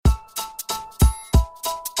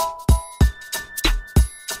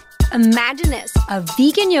Imagine this, a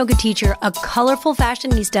vegan yoga teacher, a colorful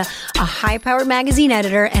fashionista, a high-powered magazine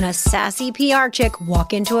editor, and a sassy PR chick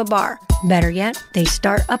walk into a bar. Better yet, they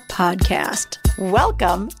start a podcast.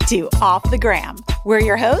 Welcome to Off the Gram. We're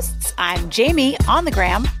your hosts. I'm Jamie on the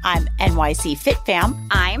gram. I'm NYC Fit Fam.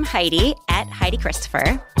 I'm Heidi at Heidi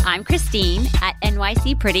Christopher. I'm Christine at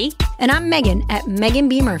NYC Pretty. And I'm Megan at Megan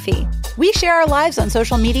B. Murphy. We share our lives on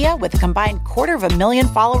social media with a combined 250,000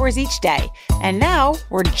 followers each day. And now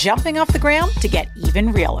we're jumping off the gram to get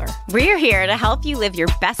even realer. We're here to help you live your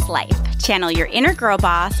best life, channel your inner girl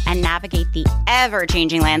boss, and navigate the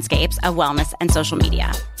ever-changing landscapes of wellness and social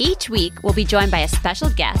media. Each week, we'll be joined by a special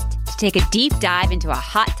guest to take a deep dive into a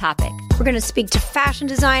hot topic. We're going to speak to fashion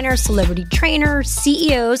designers, celebrity trainers,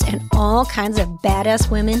 CEOs, and all kinds of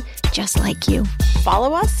badass women just like you.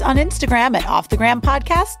 Follow us on Instagram at Off the Gram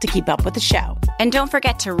Podcast to keep up with the show. And don't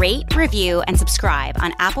forget to rate, review, and subscribe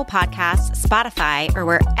on Apple Podcasts, Spotify, or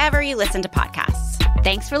wherever you listen to podcasts.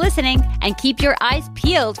 Thanks for listening, and keep your eyes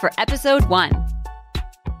peeled for episode 1.